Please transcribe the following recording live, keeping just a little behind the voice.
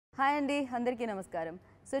Hi అండి అందరికీ నమస్కారం.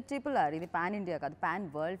 సో RRR ఇది పాన్ ఇండియా కాదు, pan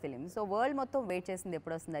world film. So world మొత్తం వెయిట్ చేసింది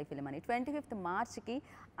ఎప్పుడు వస్తుంది ఈ ఫిలిం అని. 25th మార్చ్కి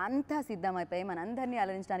అంతా సిద్ధమైపోయి మనందరినీ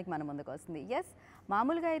అలరించడానికి మన ముందుకు వస్తుంది. ఎస్,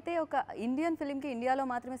 మామూలుగా అయితే ఒక ఇండియన్ ఫిలింకి ఇండియాలో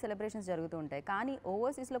మాత్రమే సెలబ్రేషన్స్ జరుగుతూ ఉంటాయి, కానీ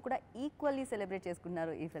ఓవర్సీస్లో కూడా ఈక్వల్లీ సెలబ్రేట్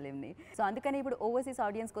చేసుకుంటున్నారు ఈ ఫిలింని. సో అందుకని ఇప్పుడు ఓవర్సీస్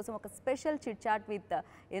ఆడియన్స్ కోసం ఒక special chit chat with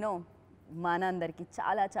you know మనందరికీ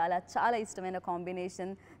చాలా చాలా చాలా ఇష్టమైన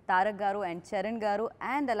కాంబినేషన్ తారక్ గారు అండ్ చరణ్ గారు,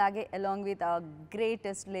 అండ్ అలాగే along with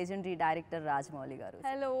greatest legendary director Rajamouli గారు.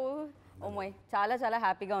 హలో ఓమోయ్, చాలా చాలా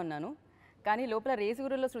హ్యాపీగా ఉన్నాను, కానీ లోపల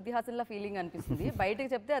రేసుగురులో శృతి హాసన్లా ఫీలింగ్ అనిపిస్తుంది. బయటకు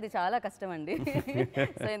చెప్తే అది చాలా కష్టం అండి.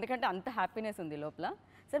 సో ఎందుకంటే అంత హ్యాపీనెస్ ఉంది లోపల.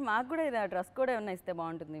 సార్ మాకు కూడా ఇది డ్రెస్ కూడా ఏమన్నా ఇస్తే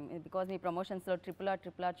బాగుంటుంది, బికాజ్ మీ ప్రమోషన్స్లో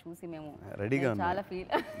RRR చూసి మేము చాలా ఫీల్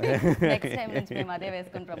నెక్స్ట్ టైం నుంచి మేము అదే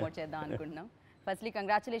వేసుకొని ప్రమోట్ చేద్దాం అనుకుంటున్నాం. Firstly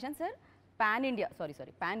congratulation sir, pan India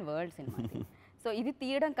sorry pan world cinema. So ఇది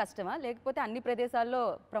తీయడం కష్టమా, లేకపోతే అన్ని ప్రదేశాల్లో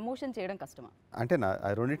ప్రమోషన్ చేయడం కష్టమా? అంటే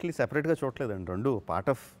ఐ రెండిట్లీ సెపరేట్గా చూడలేదండి, రెండు part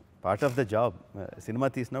of the job. Cinema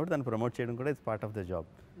తీసినప్పుడు దాన్ని ప్రమోట్ చేయడం కూడా it's part of the job.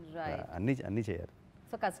 అన్నీ చేయాలి.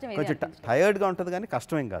 సో కష్టం కొంచెం టైర్డ్గా ఉంటుంది కానీ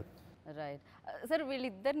కష్టమేం కాదు. రైట్ సార్,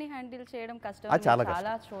 వీళ్ళిద్దరిని హ్యాండిల్ చేయడం కష్టం,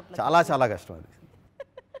 చాలా చాలా కష్టం అది.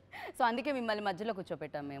 సో అందుకే మిమ్మల్ని మధ్యలో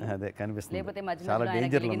కూర్చోపెట్టాం మేము. అదే కనిపిస్తుంది, లేకపోతే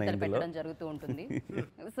మధ్యలో పెట్టడం జరుగుతూ ఉంటుంది.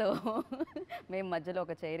 సో మేము మధ్యలో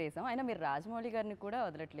ఒక చైర్ వేసాం. అయినా మీరు రాజమౌళి గారిని కూడా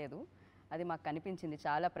వదలట్లేదు, అది మాకు కనిపించింది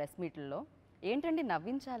చాలా ప్రెస్ మీట్లలో. ఏంటండి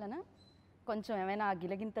నవ్వించాలనా, కొంచెం ఏమైనా ఆ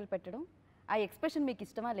గిలగింతలు పెట్టడం, ఆ ఎక్స్ప్రెషన్ మీకు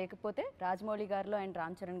ఇష్టమా, లేకపోతే రాజమౌళి గారిలో అండ్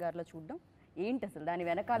రామ్ చరణ్ గారిలో చూడడం ఏంటి అసలు దాని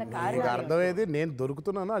వెనకాల కారణం? అర్థమయ్యేది నేను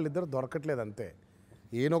దొరుకుతున్నాను, వాళ్ళిద్దరు దొరకట్లేదు అంతే.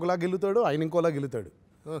 ఈయన ఒకలా గిల్లుతాడు, ఆయన ఇంకోలా గిల్లుతాడు.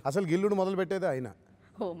 అసలు గిల్లుడు మొదలు పెట్టేది ఆయన.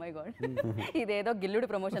 ఓ మై గాడ్, ఇదేదో గిల్లుడు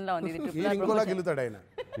ప్రమోషన్ లా ఉంది. ఇంకోలా గిల్లుతాడు ఆయన.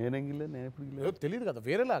 తెలియదు కదా,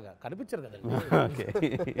 వేరేలాగా కనిపించారు కదా.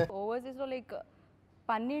 ఓవర్సీస్ లో లైక్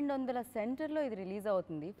 1200 సెంటర్లో ఇది రిలీజ్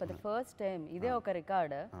అవుతుంది ఫర్ ద ఫస్ట్ టైం. ఇదే ఒక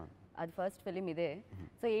రికార్డ్, అది ఫస్ట్ ఫిలిం ఇదే.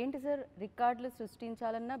 సో ఏంటి సార్, రికార్డులు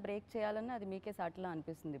సృష్టించాలన్నా బ్రేక్ చేయాలన్నా అది మీకే సాటిలా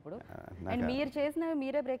అనిపిస్తుంది ఇప్పుడు. అండ్ మీరు చేసినవి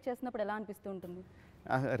మీరే బ్రేక్ చేసినప్పుడు ఎలా అనిపిస్తూ ఉంటుంది?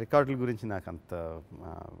 రికార్డుల గురించి నాకు అంత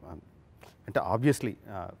అంటే ఆబ్వియస్లీ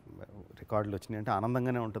రికార్డులు వచ్చినాయి అంటే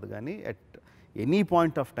ఆనందంగానే ఉంటుంది, కానీ at any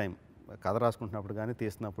point of time కథ రాసుకుంటున్నప్పుడు కానీ,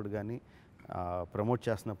 తీసినప్పుడు కానీ, ప్రమోట్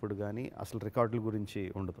చేస్తున్నప్పుడు కానీ అసలు రికార్డుల గురించి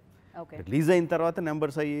ఉండదు. రిలీజ్ అయిన తర్వాత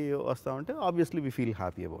నెంబర్స్ అయ్యి వస్తూ ఉంటే obviously we feel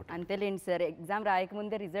happy about. అంతేలేండి సార్, ఎగ్జామ్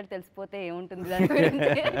రాయకముందే రిజల్ట్ తెలిసిపోతే ఏముంటుంది.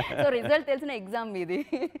 సో రిజల్ట్ తెలిసిన ఎగ్జామ్ మీది.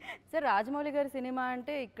 సార్ రాజమౌళి గారి సినిమా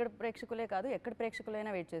అంటే ఇక్కడ ప్రేక్షకులే కాదు, ఎక్కడ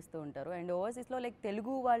ప్రేక్షకులైనా వెయిట్ చేస్తూ ఉంటారు. అండ్ ఓవర్సీస్లో లైక్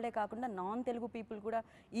తెలుగు వాళ్ళే కాకుండా నాన్ తెలుగు పీపుల్ కూడా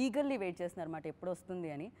ఈగర్లీ వెయిట్ చేస్తున్నారు అన్నమాట ఎప్పుడు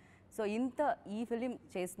వస్తుంది అని. సో ఇంత ఈ ఫిలిం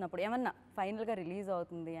చేసినప్పుడు ఏమన్నా ఫైనల్గా రిలీజ్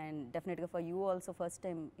అవుతుంది అండ్ డెఫినెట్గా for you also first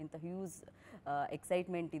time ఇంత హ్యూజ్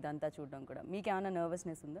ఎక్సైట్మెంట్ ఇదంతా చూడడం కూడా మీకు ఏమైనా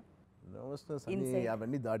నర్వస్నెస్ ఉందా? నర్వస్నెస్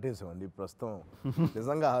అవన్నీ దాటేసామండి ప్రస్తుతం.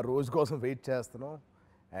 నిజంగా ఆ రోజు కోసం వెయిట్ చేస్తున్నాం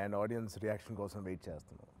అండ్ ఆడియన్స్ రియాక్షన్ కోసం వెయిట్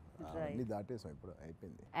చేస్తున్నాం. అన్నీ దాటేసాం, ఇప్పుడు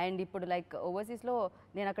అయిపోయింది. అండ్ ఇప్పుడు లైక్ ఓవర్సీస్లో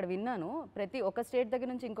నేను అక్కడ విన్నాను, ప్రతి ఒక్క స్టేట్ దగ్గర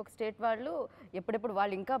నుంచి ఇంకొక స్టేట్ వాళ్ళు ఎప్పుడెప్పుడు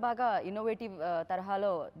వాళ్ళు ఇంకా బాగా ఇన్నోవేటివ్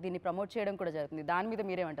తరహాలో దీన్ని ప్రమోట్ చేయడం కూడా జరుగుతుంది. దాని మీద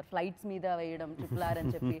మీరేమంటారు? ఫ్లైట్స్ మీద వేయడం RRR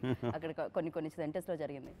అని చెప్పి అక్కడ కొన్ని సెంటర్స్లో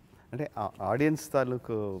జరిగింది. అంటే ఆడియన్స్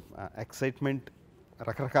తాలూకు ఎక్సైట్మెంట్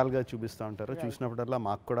రకరకాలుగా చూపిస్తూ ఉంటారు. చూసినప్పుడల్లా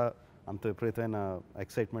మాకు కూడా అంత విపరీతమైన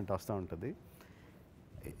ఎక్సైట్మెంట్ వస్తూ ఉంటుంది.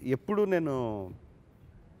 ఎప్పుడు నేను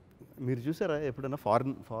మీరు చూసారా ఎప్పుడైనా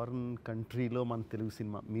ఫారిన్ కంట్రీలో మన తెలుగు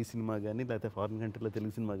సినిమా, మీ సినిమా కానీ లేకపోతే ఫారిన్ కంట్రీలో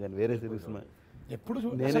తెలుగు సినిమా కానీ వేరే తెలుగు సినిమా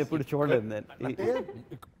నేను ఎప్పుడు చూడలేదు. అంటే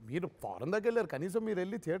మీరు ఫారెన్ దగ్గర వెళ్ళారు, కనీసం మీరు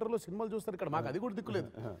వెళ్ళి థియేటర్లో సినిమాలు చూస్తారు. ఇక్కడ మాకు అది కూడా దిక్కులేదు.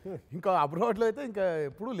 ఇంకా అబ్రాడ్లో అయితే ఇంకా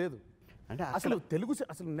ఎప్పుడూ లేదు. అంటే అసలు తెలుగు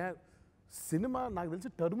సినిమా నాకు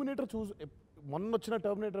తెలిసి టర్మినేటర్ మొన్న వచ్చిన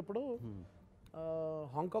టర్మినేటర్ ఎప్పుడు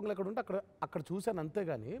హాంకాంగ్లో ఎక్కడ ఉంటే అక్కడ చూశాను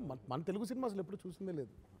అంతేగాని మన తెలుగు సినిమా అసలు ఎప్పుడు చూసిందే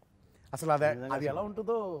లేదు. అసలు అది ఎలా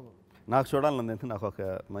ఉంటుందో నాకు చూడాలని. నాకు ఒక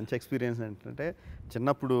మంచి ఎక్స్పీరియన్స్ ఏంటంటే,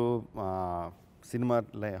 చిన్నప్పుడు సినిమా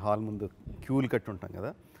హాల్ ముందు క్యూలు కట్టి ఉంటాం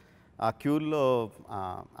కదా, ఆ క్యూల్లో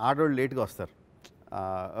ఆడవాళ్ళు లేట్గా వస్తారు.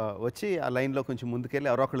 వచ్చి ఆ లైన్లో కొంచెం ముందుకెళ్ళి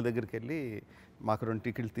ఎవరో ఒకళ్ళ దగ్గరికి వెళ్ళి మాకు 2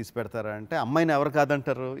 టికెట్లు తీసి పెడతారా అంటే అమ్మాయిని ఎవరు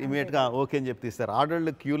కాదంటారు, ఇమీడియట్గా ఓకే అని చెప్పి తీస్తారు.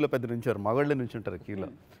 ఆడవాళ్ళు క్యూలో పెద్ద నుంచారు, మగవాళ్ళే నుంచి ఉంటారు క్యూలో.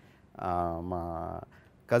 మా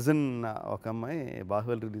కజిన్ ఒక అమ్మాయి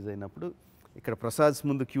బాహుబలి రిలీజ్ అయినప్పుడు ఇక్కడ ప్రసాద్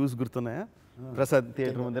ముందు క్యూస్ గుర్తున్నాయా? ప్రసాద్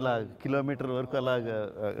థియేటర్ ముందు ఇలా కిలోమీటర్ వరకు అలాగ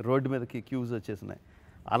రోడ్డు మీదకి క్యూస్ వచ్చేసినాయి.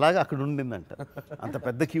 అలాగే అక్కడ ఉండిందంట, అంత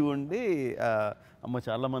పెద్ద క్యూ ఉండి అమ్మ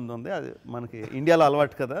చాలామంది ఉంది, అది మనకి ఇండియాలో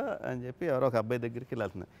అలవాటు కదా అని చెప్పి ఎవరో ఒక అబ్బాయి దగ్గరికి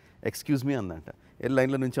వెళ్తున్నాయి. ఎక్స్క్యూజ్ మీ అందంట, వెళ్ళి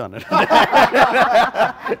లైన్లో నుంచో అన్నాడు.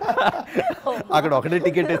 అక్కడ ఒకటే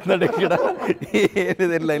టికెట్ ఇస్తున్నాడు, ఇక్కడ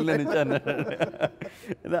ఏది లైన్లో నుంచో అన్నాడు.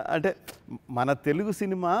 అంటే మన తెలుగు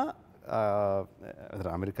సినిమా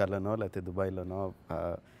అమెరికాలోనో లేకపోతే దుబాయ్లోనో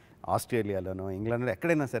ఆస్ట్రేలియాలోనో ఇంగ్లాండ్లో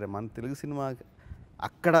ఎక్కడైనా సరే మన తెలుగు సినిమా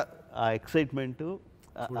అక్కడ ఆ ఎక్సైట్మెంటు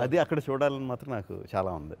అది అక్కడ చూడాలని మాత్రం నాకు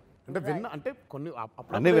చాలా ఉంది. అంటే విన్న అంటే కొన్ని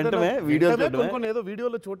అన్నీ వెంటనే వీడియో కొన్ని ఏదో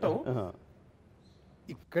వీడియోలో చూడటం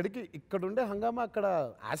ఇక్కడ ఉండే హంగామా అక్కడ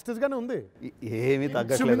యాస్టేజ్ గానే ఉంది, ఏమీ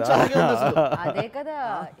తగ్గట్లేదు. అదే కదా,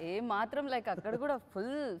 ఏ మాత్రం లైక్ అక్కడ కూడా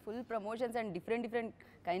full promotions and different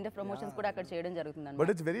kind of promotions కూడా అక్కడ చేయడం జరుగుతుంది.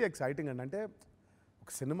 బట్ ఇట్స్ వెరీ ఎక్సైటింగ్ అండి. అంటే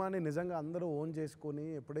ఒక సినిమాని నిజంగా అందరూ ఓన్ చేసుకొని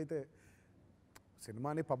ఎప్పుడైతే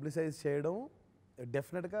సినిమాని పబ్లిసైజ్ చేయడం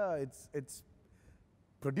డెఫినెట్గా ఇట్స్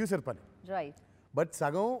ప్రొడ్యూసర్ పని, రైట్. బట్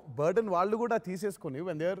సగం బర్డన్ వాళ్ళు కూడా తీసేసుకొని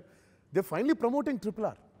when they finally promoting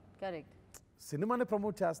RRR, correct, సినిమాని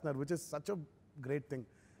ప్రమోట్ చేస్తున్నారు, which is such a great thing.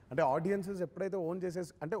 అంటే ఆడియన్సెస్ ఎప్పుడైతే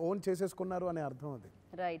ఓన్ చేసేసుకున్నారు అనే అర్థం అది.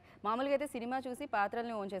 రైట్. మామూలుగా అయితే సినిమా చూసి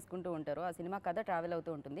పాత్రల్ని ఓన్ చేసుకుంటూ ఉంటారు, ఆ సినిమా కథ ట్రావెల్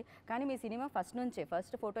అవుతూ ఉంటుంది. కానీ మీ సినిమా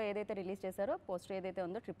ఫస్ట్ ఫోటో ఏదైతే రిలీజ్ చేశారో, పోస్టర్ ఏదైతే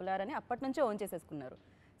ఉందో RRR అని అప్పటి నుంచే ఓన్ చేసేసుకున్నారు.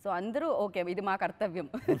 సో అందరూ ఓకే ఇది మా కర్తవ్యం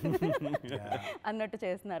అన్నట్టు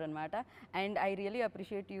చేస్తున్నారు అనమాట. And I really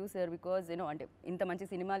appreciate you sir, because you know అంటే ఇంత మంచి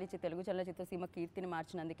సినిమాలు ఇచ్చి తెలుగు చలనచిత్ర సీమ కీర్తిని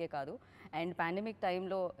మార్చినందుకే కాదు, అండ్ పాండమిక్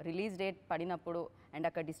టైంలో రిలీజ్ డేట్ పడినప్పుడు అండ్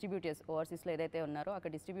అక్కడ డిస్ట్రిబ్యూటర్స్ ఓవర్సీస్లో ఏదైతే ఉన్నారో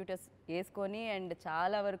అక్కడ డిస్ట్రిబ్యూటర్స్ వేసుకొని అండ్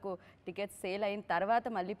చాలా వరకు టికెట్స్ సేల్ అయిన తర్వాత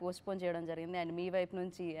మళ్ళీ పోస్ట్పోన్ చేయడం జరిగింది. అండ్ మీ వైపు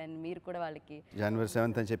నుంచి అండ్ మీరు కూడా వాళ్ళకి January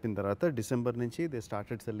 7th అని చెప్పిన తర్వాత డిసెంబర్ నుంచి they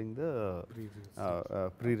started selling the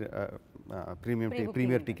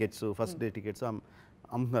premier tickets, first day tickets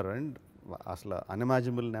అమ్ముతున్నారు. అండ్ అసలు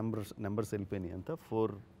అన్ఇమాజినబుల్ నెంబర్స్ వెళ్ళిపోయినాయి. అంతా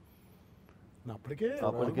 4 అప్పటికే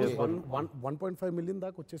 1.5 million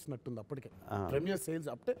దాకా వచ్చేసినట్టుంది అప్పటికే ప్రీమియర్ సేల్స్.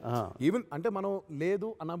 అంటే ఈవెన్ అంటే మనం లేదు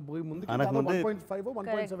అన్న ముందు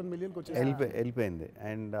 1.5-1.7 million వెళ్ళిపోయింది.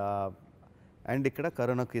 అండ్ ఇక్కడ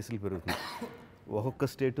కరోనా కేసులు పెరుగుతున్నాయి,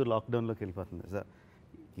 ఒక్కొక్క స్టేట్ లాక్డౌన్లోకి వెళ్ళిపోతుంది. సార్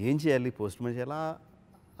ఏం చేయాలి, పోస్ట్పోన్ చేయాలా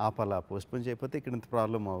ఆపాలా? పోస్ట్పోన్ చేయకపోతే ఇక్కడ ఇంత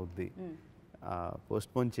ప్రాబ్లం అవుద్ది.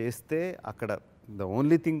 పోస్ట్పోన్ చేస్తే అక్కడ the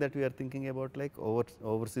only thing that we are thinking about like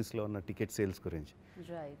ఓవర్సీస్లో ఉన్న టికెట్ సేల్స్ గురించి.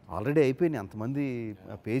 ఆల్రెడీ అయిపోయినాయి, అంతమంది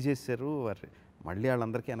పే చేశారు, మళ్ళీ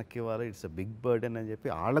వాళ్ళందరికీ వెనక్కి ఇవ్వాలి, ఇట్స్ అ బిగ్ బర్డెన్ అని చెప్పి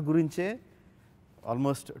వాళ్ళ గురించే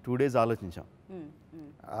ఆల్మోస్ట్ 2 days ఆలోచించాం.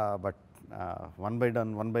 But one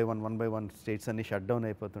by one states అన్ని షట్ డౌన్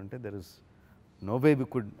అయిపోతుంటే there is no way we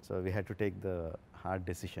could, so we had to take the hard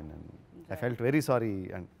decision. And I felt very sorry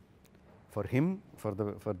and for him, for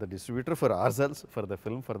the distributor, for ourselves, for the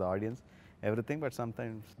film, for the audience, everything. But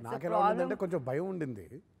sometimes నాకెలా ఉందంటే కొంచెం భయం ఉండింది,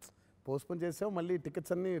 postpone చేసాం మళ్ళీ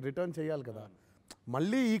tickets అన్ని return చేయాలి కదా,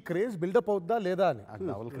 మళ్ళీ ఈ క్రేజ్ బిల్డప్ అవుద్దా లేదా అని.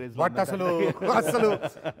 బట్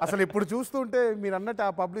అసలు ఇప్పుడు చూస్తుంటే మీరు అన్నట్టు ఆ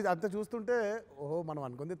పబ్లిక్ అంతా చూస్తుంటే ఓహో మనం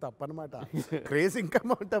అనుకుంది తప్పనమాట, క్రేజ్ ఇంకా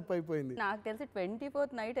మౌంటప్ అయిపోయింది. నాకు తెలిసి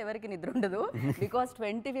 24th నైట్ ఎవరికి నిద్ర ఉండదు, బికాస్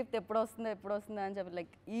 25th ఎప్పుడు వస్తుందో అని చెప్పి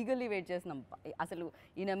లైక్ ఈగల్లీ వెయిట్ చేస్తున్నాం. అసలు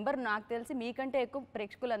ఈ నెంబర్ నాకు తెలిసి మీకంటే ఎక్కువ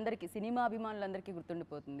ప్రేక్షకులందరికీ, సినిమా అభిమానులందరికీ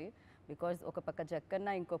గుర్తుండిపోతుంది. బికాజ్ ఒక పక్క జక్కన్న,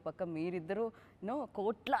 ఇంకో పక్క మీరిద్దరూ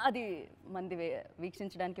కోట్లాది మంది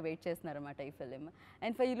వీక్షించడానికి వెయిట్ చేస్తున్నారు అన్నమాట ఈ film.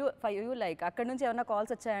 And for you like అక్కడ నుంచి ఏమైనా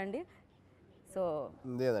కాల్స్ వచ్చాయండి? సో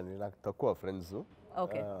లేదండి, నాకు తక్కువ ఫ్రెండ్స్,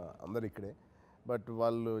 అందరు ఇక్కడే. బట్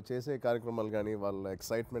వాళ్ళు చేసే కార్యక్రమాలు కానీ వాళ్ళ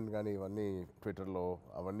ఎక్సైట్మెంట్ కానీ ఇవన్నీ ట్విట్టర్లో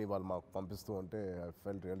అవన్నీ వాళ్ళు మాకు పంపిస్తూ ఉంటే I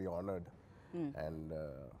felt really honoured. And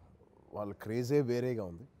వాళ్ళ క్రేజే వేరేగా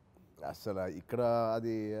ఉంది. అసలు ఇక్కడ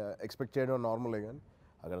అది ఎక్స్పెక్ట్ చేయడం నార్మలే, కానీ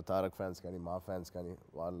అక్కడ తారక్ ఫ్యాన్స్ కానీ మా ఫ్యాన్స్ కానీ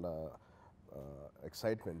వాళ్ళ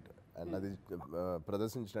ఎక్సైట్మెంట్ అండ్ అది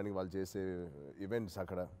ప్రదర్శించడానికి వాళ్ళు చేసే ఈవెంట్స్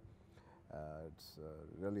అక్కడ ఇట్స్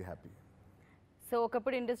రియల్లీ హ్యాపీ. సో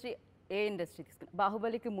ఒకప్పుడు ఇండస్ట్రీ తీసుకున్నా,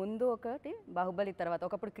 బాహుబలికి ముందు ఒకటి, బాహుబలి తర్వాత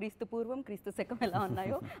ఒకప్పుడు క్రీస్తు పూర్వం క్రీస్తు శకం ఎలా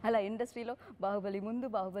ఉన్నాయో అలా ఇండస్ట్రీలో బాహుబలి ముందు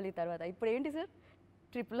బాహుబలి తర్వాత ఇప్పుడు ఏంటి సార్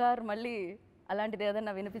RRR మళ్ళీ అలాంటిది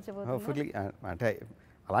ఏదన్నా వినిపించబోతుంది? అంటే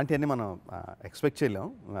అలాంటివన్నీ మనం ఎక్స్పెక్ట్ చేయలేం,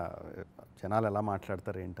 జనాలు ఎలా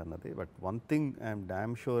మాట్లాడతారు ఏంటన్నది. But one thing I'm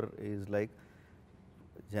damn sure is like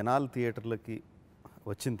జనాలు థియేటర్లకి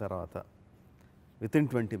వచ్చిన తర్వాత వితిన్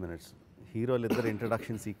 20 minutes హీరోలు ఇద్దరు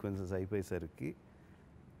ఇంట్రడక్షన్ సీక్వెన్సెస్ అయిపోయేసరికి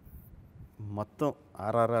మొత్తం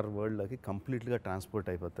RRR వరల్డ్లోకి కంప్లీట్గా ట్రాన్స్పోర్ట్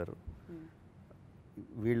అయిపోతారు.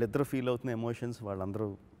 వీళ్ళిద్దరూ ఫీల్ అవుతున్న ఎమోషన్స్ వాళ్ళందరూ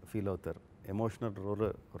ఫీల్ అవుతారు. Emotional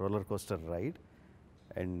roller coaster ride.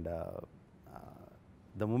 And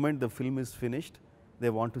the moment the film is finished they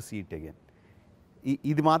want to see it again.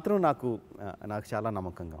 ఇది మాత్రం నాకు చాలా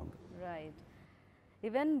నమ్మకంగా ఉంది. రైట్.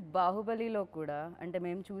 ఈవెన్ బాహుబలిలో కూడా అంటే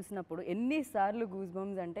మేము చూసినప్పుడు ఎన్నిసార్లు గూస్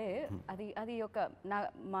బంప్స్ అంటే అది ఒక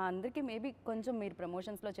మా అందరికీ మేబీ కొంచెం మీరు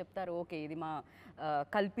ప్రమోషన్స్లో చెప్తారు ఓకే ఇది మా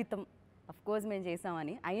కల్పితం అఫ్ కోర్స్ మేము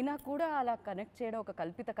చేసామని, అయినా కూడా అలా కనెక్ట్ చేయడం ఒక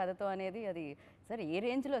కల్పిత కథతో అనేది అది సార్ ఏ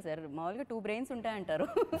రేంజ్లో సార్? మామూలుగా 2 బ్రెయిన్స్ ఉంటాయంటారు,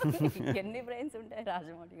 ఎన్ని బ్రెయిన్స్ ఉంటాయి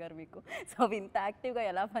రాజమౌళి గారు మీకు? సో అవి ఇంత యాక్టివ్గా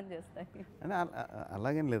ఎలా పనిచేస్తాయి? అని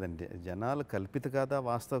అలాగేం లేదండి, జనాలు కల్పిత కథ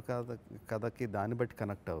వాస్తవ కథకి దాన్ని బట్టి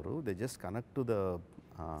కనెక్ట్ అవ్వరు. They just connect to the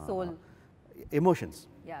soul emotions.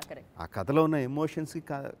 Yeah correct. ఆ కథలో ఉన్న ఎమోషన్స్కి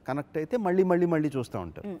కనెక్ట్ అయితే మళ్ళీ చూస్తూ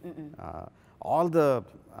ఉంటారు. All the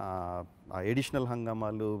additional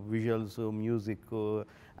హంగామాలు, visuals, music,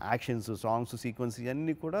 actions, songs, sequence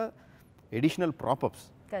ఇవన్నీ కూడా ఎడిషనల్ ప్రాపప్స్.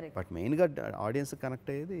 బట్ మెయిన్గా ఆడియన్స్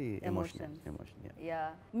కనెక్ట్ అయ్యేది ఎమోషన్. యా,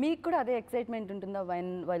 మీకు కూడా అదే ఎక్సైట్మెంట్ ఉంటుందా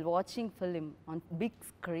while watching film on big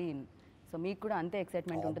screen? So మీకు కూడా అంతే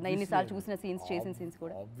ఎక్సైట్మెంట్ ఉంటుందా ఇన్నిసార్లు చూసిన సీన్స్, చేసిన సీన్స్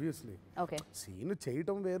కూడా? ఆబ్వియస్లీ. ఓకే, సీన్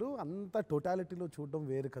చేయటం వేరు, అంత టోటాలిటీలో చూడటం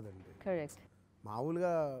వేరు కదండి. కరెక్ట్.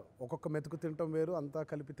 మామూలుగా ఒక్కొక్క మెతుకు తినటం వేరు, అంతా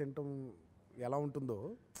కలిపి తినటం ఎలా ఉంటుందో,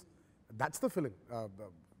 that's the feeling,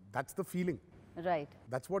 that's the feeling, right.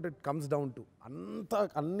 That's what it comes down to. అంతా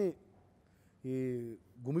అన్ని ఈ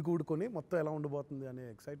గుమికూడుకొని మొత్తం ఎలా ఉండబోతుంది అనే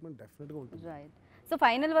ఎక్సైట్మెంట్ డెఫినెట్గా ఉంటుంది. రైట్. సో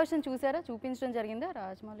ఫైనల్ వర్షన్ చూసారా? చూపించడం జరిగిందా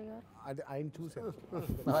రాజమౌళి గారు? అది ఆయన చూసారు.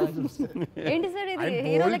 ఏంటి సార్ ఇది ఆయన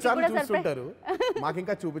హీరోలకి బోల్డ్ కూడా సార్లు చూస్తుంటారు, మాకు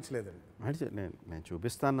ఇంకా చూపించలేదండి. నేను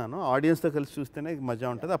చూపిస్తాను, ఆడియన్స్తో కలిసి చూస్తేనే మజా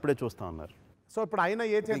ఉంటుంది, అప్పుడే చూస్తా ఉన్నారు. సో ఇప్పుడు ఆయన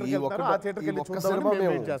ఏ థియేటర్కి వెళ్తారో ఆ థియేటర్కి వెళ్ళి చూద్దామని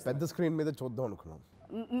మేము వెయిట్ చేస్తాం. పెద్ద స్క్రీన్ మీద చూద్దాం అనుకున్నాం.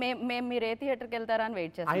 మేము మీరు ఏ థియేటర్కి వెళ్తారా అని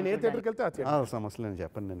వెయిట్ చేస్తాం. ఆయన ఏ థియేటర్కి వెళ్తే ఆ థియేటర్. సమస్య నేను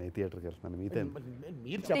చెప్పండి, నేను ఏ థియేటర్కి వెళ్తున్నాను, మీతో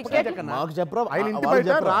మీరు చెప్పండి. మాకు చెప్పరా? ఆయన ఇంటి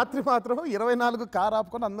బయట రాత్రి మాత్రం 24 కార్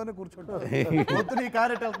ఆపుకొని అందరినీ కూర్చుంటారు. పొద్దున ఈ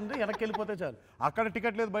కార్ ఎట్ వెళ్తుంటే వెనక్కి వెళ్ళిపోతే చాలు, అక్కడ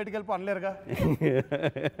టికెట్ లేదు బయటకు వెళ్ళిపో అనలేరుగా.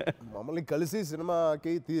 మమ్మల్ని కలిసి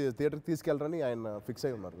సినిమాకి థియేటర్కి తీసుకెళ్ళరని ఆయన ఫిక్స్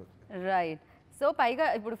అయి ఉన్నారు. రైట్. సో పైగా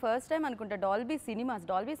ఇప్పుడు ఫస్ట్ టైం అనుకుంటా డాల్బీ సినిమాస్,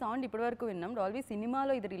 డాల్బీ సౌండ్ ఇప్పటి వరకు విన్నాం, డాల్బీ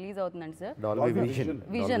సినిమాలో ఇది రిలీజ్ అవుతుందండి సార్. డాల్బీ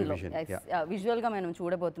విజన్లో విజువల్గా మనం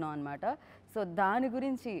చూడబోతున్నాం అనమాట. సో దాని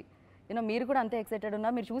గురించి మీరు కూడా అంతే ఎక్సైటెడ్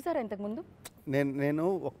ఉన్నా? మీరు చూసారా ఇంతకుముందు? నేను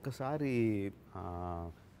ఒక్కసారి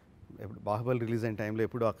ఎప్పుడు బాహుబలి రిలీజ్ అయిన టైంలో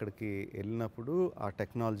ఎప్పుడు అక్కడికి వెళ్ళినప్పుడు ఆ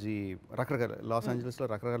టెక్నాలజీ రకరకాల లాస్ ఏంజలస్లో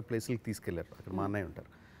రకరకాల ప్లేసులకి తీసుకెళ్లారు, అక్కడ మా అన్నయ్య ఉంటారు,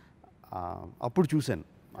 అప్పుడు చూశాను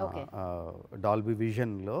డాల్బీ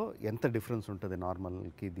విజన్లో ఎంత డిఫరెన్స్ ఉంటుంది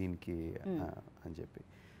నార్మల్కి దీనికి అని చెప్పి.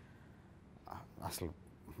 అసలు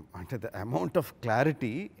అంటే the amount of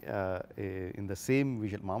clarity in the same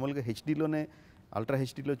vision, మామూలుగా హెచ్డీలోనే అల్ట్రా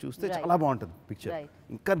హెచ్డీలో చూస్తే చాలా బాగుంటుంది పిక్చర్,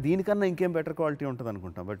 ఇంకా దీనికన్నా ఇంకేం బెటర్ క్వాలిటీ ఉంటుంది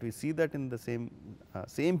అనుకుంటాం. But we see that in the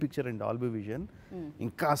same picture in Dolby vision,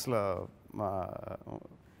 ఇంకా అసలు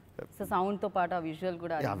సౌండ్తో పాటు ఆ విజువల్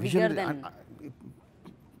కూడా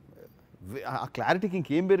ఆ క్లారిటీకి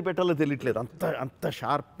ఇంకేం పేరు పెట్టాలో తెలియట్లేదు, అంత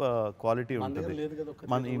షార్ప్ క్వాలిటీ ఉంటుంది.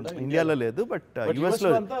 మన ఇండియాలో లేదు, బట్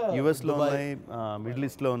యుఎస్లో ఉన్నాయి, మిడిల్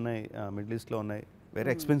ఈస్ట్లో ఉన్నాయి.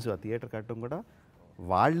 వెరీ ఎక్స్పెన్సివ్ ఆ థియేటర్ కట్టడం కూడా.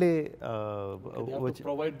 వాళ్ళే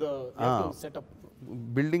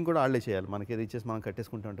బిల్డింగ్ కూడా వాళ్ళే చేయాలి, మనకి ఏది ఇచ్చేసి మనం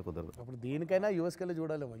కట్టేసుకుంటా ఉంటే కుదరదు. అప్పుడు దీనికైనా యూఎస్కి వెళ్ళి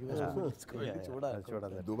చూడాలేమో,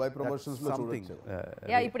 చూడాలి. దుబాయ్ ప్రమోషన్స్ లో సంథింగ్.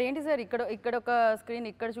 ఇప్పుడు ఏంటి సార్ ఇక్కడ ఒక స్క్రీన్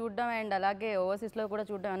ఇక్కడ చూడడం అండ్ అలాగే ఓవర్సీస్ లో కూడా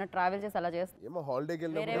చూడడం, ఏమైనా ట్రావెల్ చేసి అలా చేస్తాం? ఏమో హాలిడేకి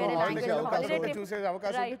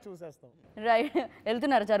చూసేస్తాం. రైట్.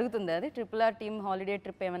 వెళ్తున్నారు, జరుగుతుంది అది RRR టీమ్ హాలిడే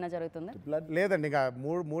ట్రిప్ ఏమైనా జరుగుతుందా? లేదండి, ఇంకా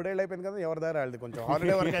 3 ఏళ్ళు అయిపోయింది కదా, ఎవరి దారి వాళ్ళది. కొంచెం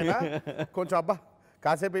హాలిడే వరకు అయినా కొంచెం అబ్బా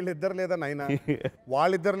కాసేపు వీళ్ళిద్దరు లేదా నైనా,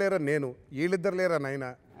 వాళ్ళిద్దరు లేరా నేను, వీళ్ళిద్దరు లేరా నైనా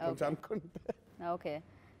కొంచెం అనుకుంటే. ఓకే.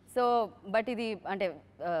 సో బట్ ఇది అంటే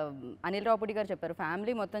అనిల్ రావుపూడి గారు చెప్పారు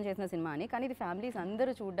ఫ్యామిలీ మొత్తం చేసిన సినిమా అని, కానీ ఇది ఫ్యామిలీస్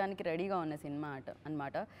అందరూ చూడడానికి రెడీగా ఉన్న సినిమా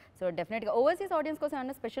అనమాట. సో డెఫినెట్గా ఓవర్సీస్ ఆడియన్స్ కోసం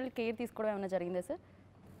ఏమైనా స్పెషల్ కేర్ తీసుకోవడం ఏమైనా జరిగిందా సార్?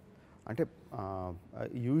 అంటే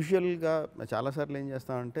యూజువల్గా చాలాసార్లు ఏం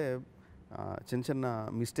చేస్తామంటే చిన్న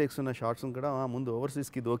మిస్టేక్స్ ఉన్న షార్ట్స్ కూడా ముందు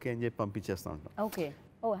ఓవర్సీస్కి ఇది ఓకే అని చెప్పి పంపించేస్తూ ఉంటాం. ఓకే.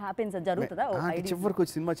 ఓ హ్యాపెన్స్, జరుగుతుందా?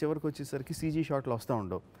 సినిమా చివరికి వచ్చేసరికి సీజీ షాట్లు వస్తూ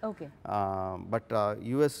ఉండవు. ఓకే. బట్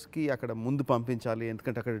యూఎస్కి అక్కడ ముందు పంపించాలి,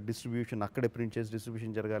 ఎందుకంటే అక్కడ డిస్ట్రిబ్యూషన్ అక్కడే ప్రింట్ చేసి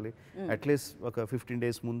డిస్ట్రిబ్యూషన్ జరగాలి. అట్లీస్ట్ ఒక 15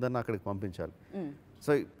 days ముందన్న అక్కడికి పంపించాలి.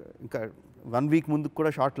 సో ఇంకా 1 week ముందుకు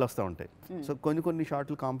కూడా షార్ట్లు వస్తూ ఉంటాయి. సో కొన్ని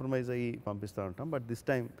షార్ట్లు కాంప్రమైజ్ అయ్యి పంపిస్తూ ఉంటాం. బట్ దిస్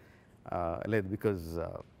టైం లేదు, because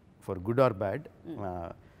for good or bad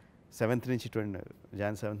 7th నుంచి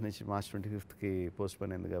Jan 7th నుంచి March 25th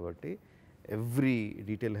పోస్ట్పోన్ అయింది కాబట్టి every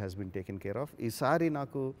detail has been taken care of. ఈసారి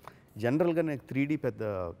నాకు జనరల్గా నాకు 3D పెద్ద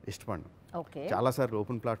ఇష్టపడను. చాలాసార్లు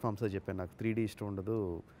ఓపెన్ ప్లాట్ఫామ్స్లో చెప్పాను నాకు 3D ఇష్టం ఉండదు,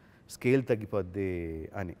 స్కేల్ తగ్గిపోద్ది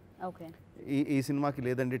అని. ఈ సినిమాకి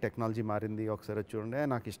లేదండి టెక్నాలజీ మారింది, ఒకసారి చూడండి,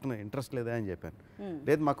 నాకు ఇంట్రెస్ట్ లేదా అని చెప్పాను.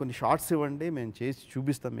 లేదు మాకు కొన్ని షార్ట్స్ ఇవ్వండి, మేము చేసి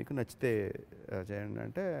చూపిస్తాం, మీకు నచ్చితే చేయండి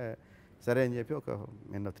అంటే సరే అని చెప్పి ఒక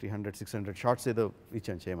 300-600 షార్ట్స్ ఏదో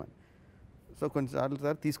ఇచ్చాను చేయమని. సో కొన్నిసార్లు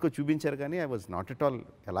తీసుకొని చూపించారు, కానీ I was not at all,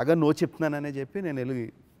 ఎలాగా నో చెప్తున్నాననే చెప్పి నేను వెళ్ళి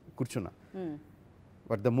కూర్చున్నా.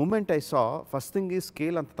 But the moment I saw first thing is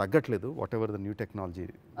scale అంత తగ్గట్లేదు what ever the new technology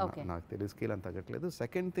నాకు తెలియదు స్కేల్ అంత తగ్గట్లేదు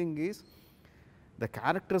second thing is the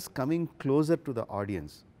characters coming closer to the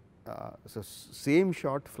audience so same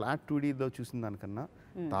shot flat 2Dలో చూసిన దానికన్నా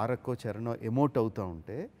తారక్కో చరణో ఎమోట్ అవుతూ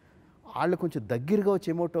ఉంటే వాళ్ళు కొంచెం దగ్గరగా వచ్చి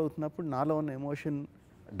ఎమోట్ అవుతున్నప్పుడు నాలో ఉన్న ఎమోషన్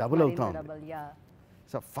డబుల్ అవుతా ఉంది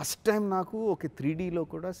సో ఫస్ట్ టైం నాకు ఒక 3Dలో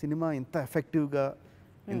కూడా సినిమా ఇంత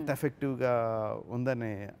ఎఫెక్టివ్గా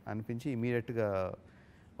ఉందని అనిపించి ఇమీడియట్గా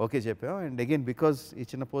ఓకే చెప్పాం అండ్ అగైన్ బికాజ్ ఈ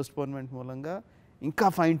చిన్న పోస్ట్పోన్మెంట్ మూలంగా ఇంకా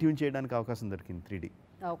ఫైన్ ట్యూన్ చేయడానికి అవకాశం దొరికింది 3D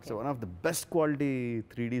so one of the best quality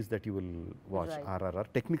 3Ds that you will watch RRR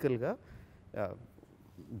టెక్నికల్గా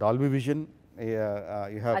Dolby vision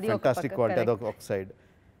you have fantastic quality అదొక side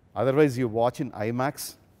otherwise you watch in IMAX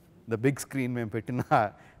the big screen మేము పెట్టిన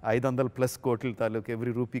 500+ కోట్ల తాలూకు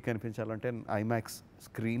every rupee కనిపించాలంటే IMAX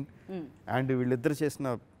screen and వీళ్ళిద్దరు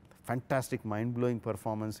చేసిన fantastic mind blowing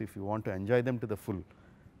performance if you want to enjoy them to the full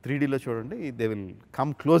 3Dలో చూడండి they will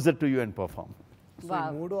come closer to you and perform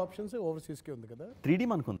మూడు options overseas కి ఉంది కదా 3D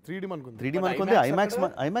మనకుంది 3D మనకుంది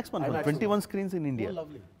ఐమాక్స్ మనకు 21 screens in India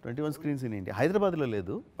 21 screens in India హైదరాబాద్లో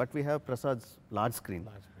లేదు but we have Prasad large screen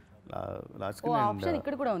option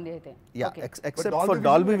ఇక్కడ కూడా ఉంది అయితే ఎక్సెప్ట్ ఫర్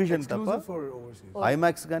డాల్బీ విజన్ తప్ప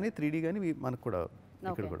ఐమాక్స్ కానీ 3D కానీ మనకు కూడా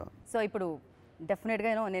ఇక్కడ కూడా సో ఇప్పుడు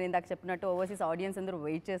డెఫినెట్గా నేను ఇందాక చెప్పినట్టు ఓవర్సీస్ ఆడియన్స్ అందరూ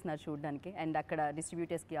వెయిట్ చేస్తున్నారు చూడడానికి అండ్ అక్కడ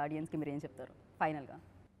డిస్ట్రిబ్యూటర్స్కి ఆడియన్స్కి మీరు ఏం చెప్తారు ఫైనల్గా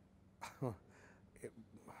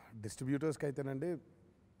డిస్ట్రిబ్యూటర్స్కి అయితేనండి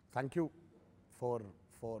thank you for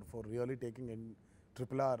really taking in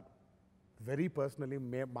RRR very personally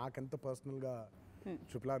మాకెంత పర్సనల్గా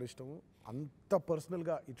RRR ఇష్టము అంత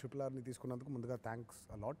పర్సనల్గా ఈ RRRని తీసుకున్నందుకు ముందుగా thanks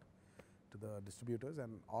a lot to the distributors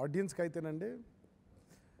and ఆడియన్స్కి అయితేనండి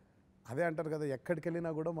అదే అంటారు కదా ఎక్కడికి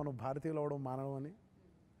వెళ్ళినా కూడా మనం భారతీయులు అవడం మానవం అని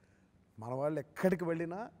మన వాళ్ళు ఎక్కడికి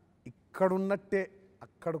వెళ్ళినా ఇక్కడున్నట్టే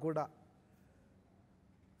అక్కడ కూడా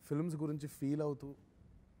ఫిల్మ్స్ గురించి ఫీల్ అవుతూ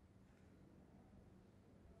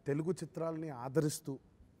తెలుగు చిత్రాలని ఆదరిస్తూ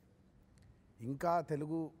ఇంకా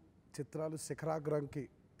తెలుగు చిత్రాలు శిఖరాగ్రానికి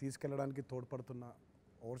తీసుకెళ్ళడానికి తోడ్పడుతున్న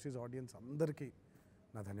ఓవర్సీస్ ఆడియన్స్ అందరికీ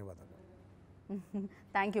నా ధన్యవాదాలు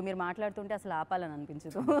థ్యాంక్ యూ మీరు మాట్లాడుతుంటే అసలు ఆపాలని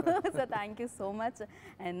అనిపించదు so thank you so much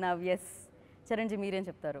and now yes చరణ్జీ మీరేం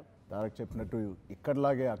చెప్తారు తారక్ చెప్పినట్టు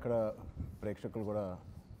ఇక్కడలాగే అక్కడ ప్రేక్షకులు కూడా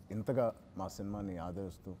ఇంతగా మా సినిమాని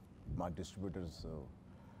ఆదరిస్తూ మా డిస్ట్రిబ్యూటర్స్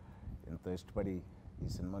ఇంత ఇష్టపడి ఈ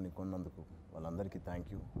సినిమాని కొన్నందుకు వాళ్ళందరికీ థ్యాంక్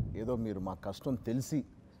యూ ఏదో మీరు మా కష్టం తెలిసి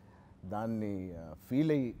దాన్ని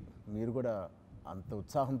ఫీల్ అయ్యి మీరు కూడా అంత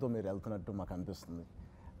ఉత్సాహంతో మీరు వెళ్తున్నట్టు మాకు అనిపిస్తుంది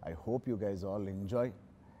I hope you guys all enjoy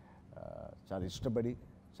చాలా ఇష్టపడి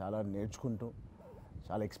చాలా నేర్చుకుంటూ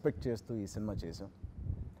చాలా ఎక్స్పెక్ట్ చేస్తూ ఈ సినిమా చేసాం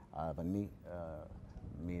అవన్నీ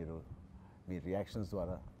మీరు మీ రియాక్షన్స్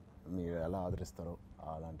ద్వారా మీరు ఎలా ఆదరిస్తారో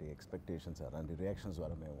అలాంటి ఎక్స్పెక్టేషన్స్ అలాంటి రియాక్షన్స్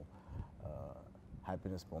ద్వారా మేము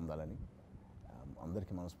హ్యాపీనెస్ పొందాలని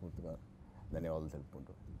అందరికీ మనస్ఫూర్తిగా ధన్యవాదాలు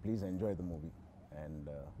తెలుపుకుంటూ please enjoy the movie and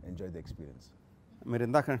enjoy the experience మీరు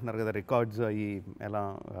ఇందాక అంటున్నారు కదా రికార్డ్స్ అవి ఎలా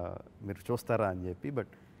మీరు చూస్తారా అని చెప్పి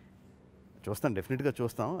బట్ చూస్తాం డెఫినెట్గా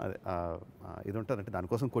చూస్తాం అది ఇది ఉంటుందంటే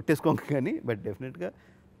దానికోసం కొట్టేసుకోం కానీ బట్ డెఫినెట్గా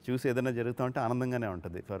చూసి ఏదైనా జరుగుతూ ఉంటే ఆనందంగానే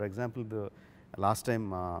ఉంటుంది for example last time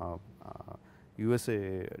USA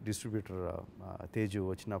distributor Teju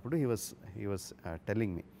వచ్చినప్పుడు he was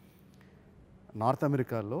telling me north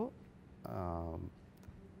అమెరికాలో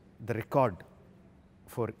the record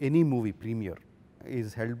for any movie premier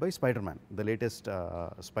is held by spider-man the latest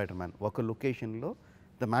spider-man ఒక లొకేషన్లో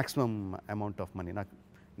the maximum amount of money నాకు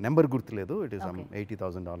నెంబర్ గుర్తులేదు it is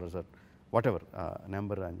 $80,000 are what ever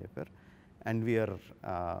number అని చెప్పారు and we are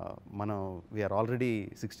we are already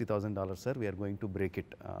 $60,000 sir we are going to break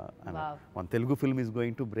it one Telugu film is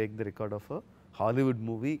going to break the record of Hollywood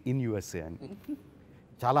movie in USA అని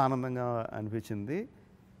చాలా ఆనందంగా అనిపించింది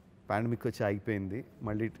pandemic వచ్చి ఆగిపోయింది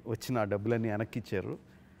మళ్ళీ వచ్చిన ఆ డబ్బులన్నీ వెనక్కి ఇచ్చారు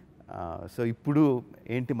సో ఇప్పుడు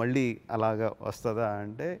ఏంటి మళ్ళీ అలాగా వస్తుందా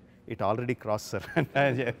అంటే ఇట్ ఆల్రెడీ క్రాస్ సార్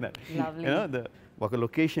ఒక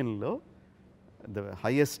లొకేషన్లో the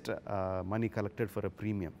highest money collected for a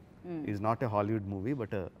premium is not a Hollywood movie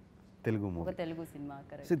but Telugu movie Telugu cinema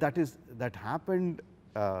so that happened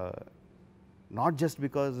not just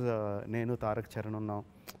because నేను తారక్ చరణ్ ఉన్నాం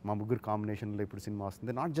మా ముగ్గురు కాంబినేషన్లో ఇప్పుడు సినిమా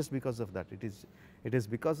వస్తుంది not just because of that it is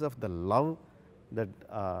because of the love that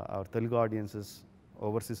hour Telugu audiences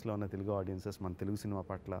ఓవర్సీస్లో ఉన్న Telugu audiences మన Telugu cinema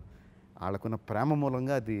పట్ల వాళ్ళకున్న ప్రేమ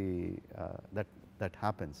మూలంగా అది that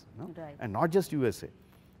happens and not just USA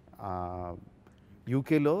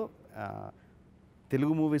యూకేలో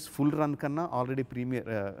తెలుగు మూవీస్ ఫుల్ రన్ కన్నా ఆల్రెడీ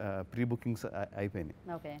ప్రీ బుకింగ్స్ అయిపోయినాయి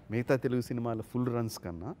మిగతా తెలుగు సినిమాల ఫుల్ రన్స్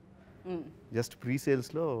కన్నా జస్ట్ ప్రీ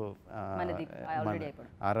సేల్స్లో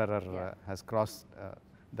RRR has cross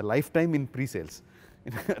the life time in pre sales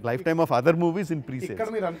life time of other movies in pre ఇక్కడ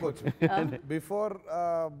sales. మీరు అనుకోవచ్చు బిఫోర్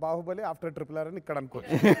బాహుబలి ఆఫ్టర్ RRR ఇక్కడ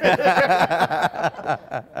అనుకోవచ్చు.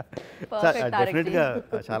 Perfect డెఫినెట్గా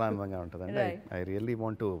చాలా ఆనందంగా ఉంటుందండి. Right. I really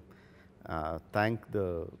want to thank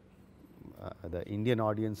the Indian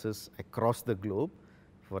audiences across the globe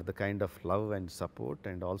for the kind of love and support,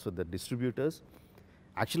 and also the distributors.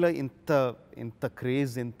 Actually ఇంత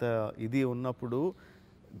క్రేజ్ ఇంత ఇది ఉన్నప్పుడు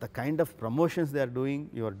the kind of promotions they are doing,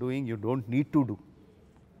 you don't need to do.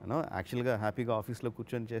 యాక్చువల్గా హ్యాపీగా ఆఫీస్లో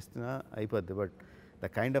కూర్చొని చేస్తున్నా అయిపోద్ది, but the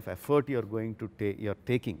kind of effort you're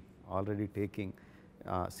taking already taking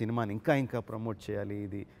సినిమాని ఇంకా ప్రమోట్ చేయాలి.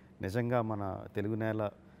 ఇది నిజంగా మన తెలుగు నేల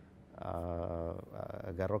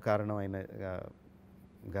గర్వకారణమైన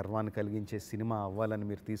గర్వాన్ని కలిగించే సినిమా అవ్వాలని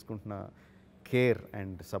మీరు తీసుకుంటున్న care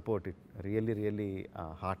and support, it really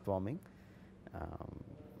heart warming.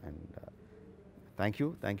 And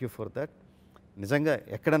thank you for that. నిజంగా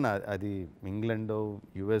ఎక్కడన్నా అది ఇంగ్లాండో,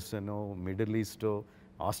 యుఎస్ఏనో, మిడిల్ ఈస్టో,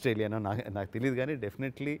 ఆస్ట్రేలియానో నాకు తెలియదు, కానీ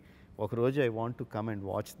డెఫినెట్లీ ఒకరోజు I want to come and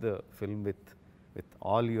watch the film with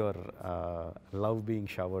all your love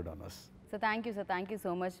being showered on us. So thank you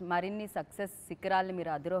so much. మరిన్ని success శిఖరాల్ని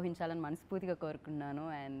మీరు అధిరోహించాలని మనస్ఫూర్తిగా కోరుకున్నాను.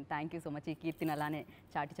 And thank you so much. ఈ కీర్తిని అలానే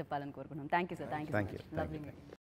చాటి చెప్పాలని కోరుకున్నాను. Thank you sir. Thank you. Thank you. Lovely.